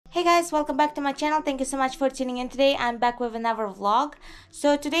Hey guys, welcome back to my channel. Thank you so much for tuning in today. I'm back with another vlog.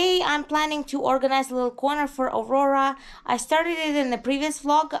 So today I'm planning to organize a little corner for Aurora. I started it in the previous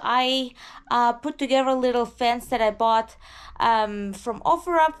vlog. I put together a little fence that I bought from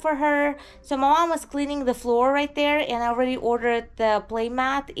Aurora for her. So my mom was cleaning the floor right there, and I already ordered the play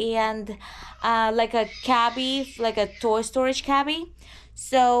mat and like a cabbie, like a toy storage cabbie.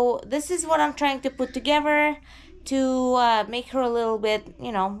 So this is what I'm trying to put together to make her a little bit,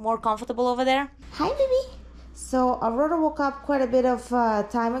 more comfortable over there. Hi, baby. So Aurora woke up quite a bit of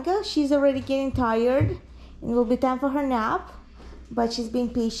time ago. She's already getting tired. It will be time for her nap, but she's being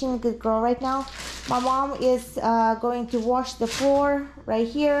patient, good girl right now. My mom is going to wash the floor right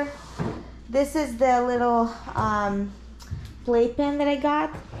here. This is the little playpen that I got,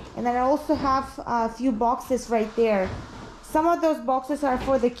 and then I also have a few boxes right there. Some of those boxes are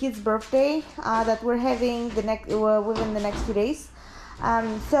for the kid's birthday that we're having within the next 2 days.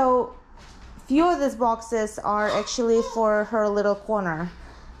 So few of these boxes are actually for her little corner.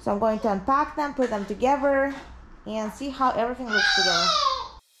 So I'm going to unpack them, put them together, and see how everything looks together.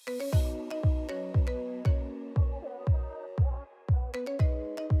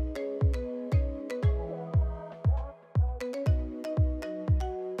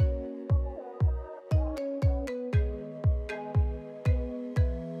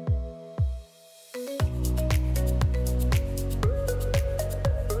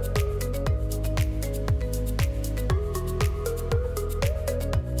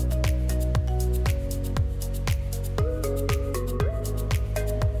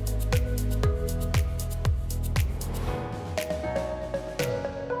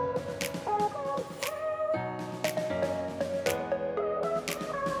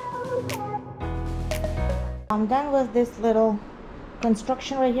 I'm done with this little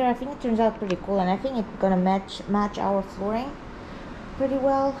construction right here. I think it turns out pretty cool, and I think it's gonna match our flooring pretty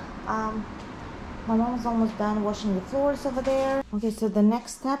well. My mom's almost done washing the floors over there. Okay, so the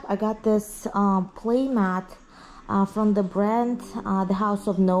next step, I got this play mat from the brand the House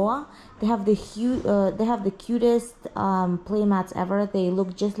of Noah. They have the cutest play mats ever. They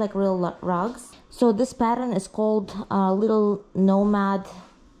look just like real rugs. So this pattern is called Little Nomad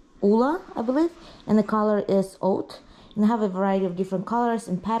Ula, I believe, and the color is oat, and I have a variety of different colors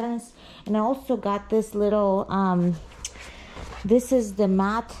and patterns. And I also got this little this is the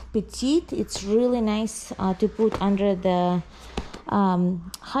mat petite. It's really nice to put under the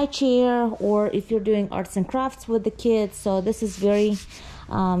high chair, or if you're doing arts and crafts with the kids. So this is very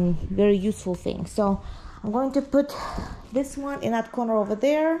useful thing. So I'm going to put this one in that corner over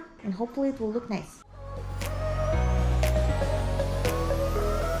there, and hopefully it will look nice.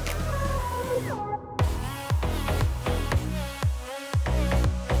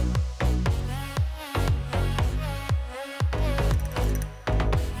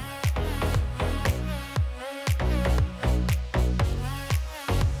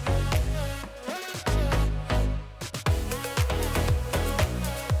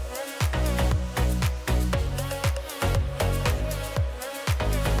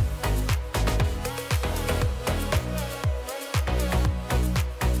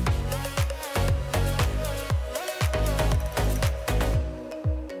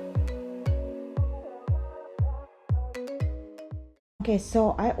 Okay,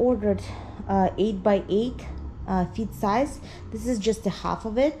 so I ordered 8 by 8 feet size. This is just a half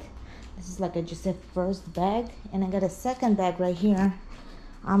of it. This is like just a first bag, and I got a second bag right here.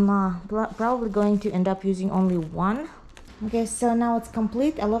 I'm probably going to end up using only one. Okay, so now it's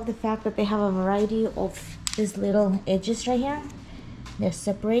complete. I love the fact that they have a variety of these little edges right here. They're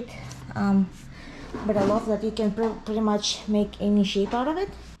separate, but I love that you can pretty much make any shape out of it.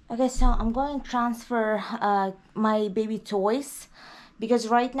 Okay, so I'm going to transfer my baby toys, because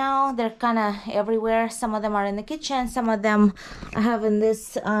right now they're kind of everywhere. Some of them are in the kitchen, some of them I have in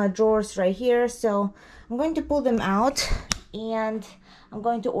this drawers right here. So I'm going to pull them out, and I'm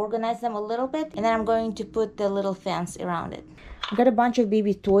going to organize them a little bit, and then I'm going to put the little fence around it. I got a bunch of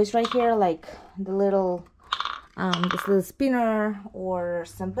baby toys right here, like the little this little spinner, or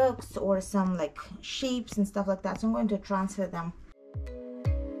some books, or some like shapes and stuff like that. So I'm going to transfer them.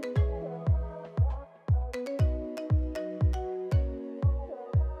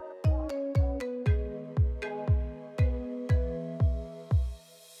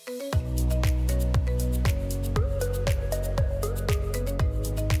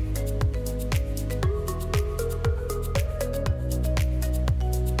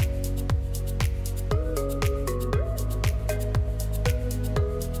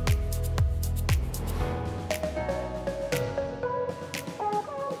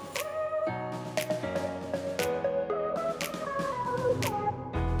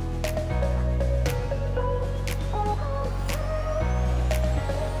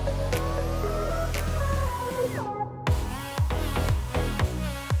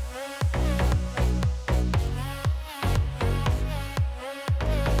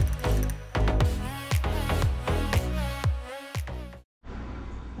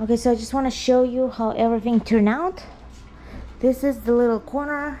 Okay, so I just want to show you how everything turned out. This is the little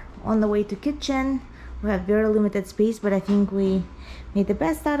corner on the way to kitchen. We have very limited space, but I think we made the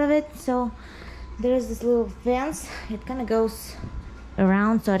best out of it. So there's this little fence. It kind of goes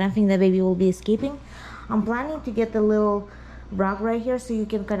around, so I don't think the baby will be escaping. I'm planning to get the little rug right here so you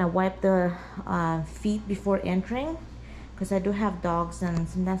can kind of wipe the feet before entering, because I do have dogs and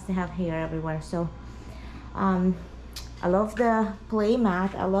sometimes they have hair everywhere. So I love the play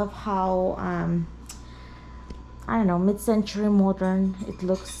mat. I love how I don't know, mid-century modern it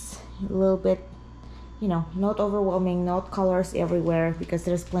looks. A little bit, you know, not overwhelming, not colors everywhere, because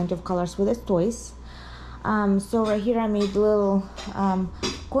there's plenty of colors with its toys. So right here I made a little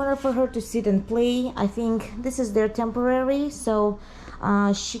corner for her to sit and play. I think this is there temporary, so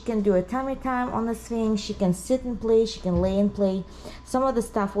she can do a tummy time on this thing. She can sit and play, she can lay and play. Some of the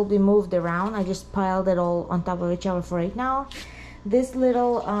stuff will be moved around. I just piled it all on top of each other for right now. This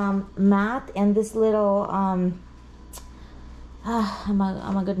little mat and this little oh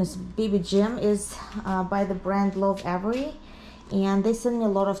my goodness, baby gym is by the brand Love Avery, and they send me a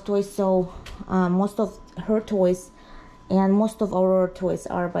lot of toys. So most of her toys and most of our toys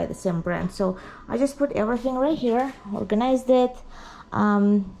are by the same brand. So I just put everything right here, organized it.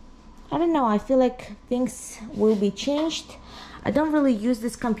 I don't know, I feel like things will be changed. I don't really use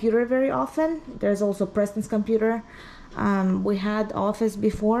this computer very often. There's also Preston's computer. We had Office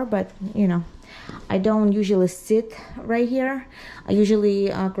before, but you know, I don't usually sit right here. I usually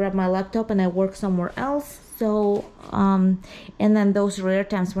grab my laptop and I work somewhere else. So and then those rare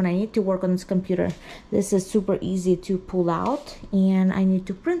times when I need to work on this computer, this is super easy to pull out, and I need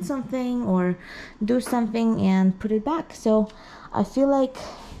to print something or do something and put it back. So I feel like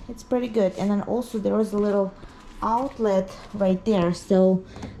it's pretty good. And then also there is a little outlet right there, so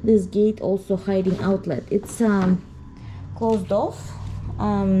this gate also hiding outlet. It's closed off,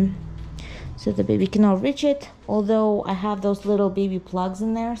 so the baby cannot reach it, although I have those little baby plugs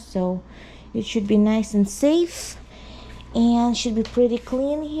in there, so it should be nice and safe and should be pretty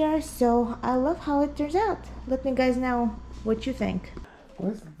clean here. So I love how it turns out. Let me guys know what you think.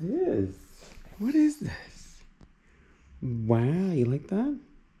 What's this? What is this? Wow, you like that?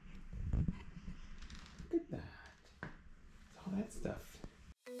 Look at that. All that stuff.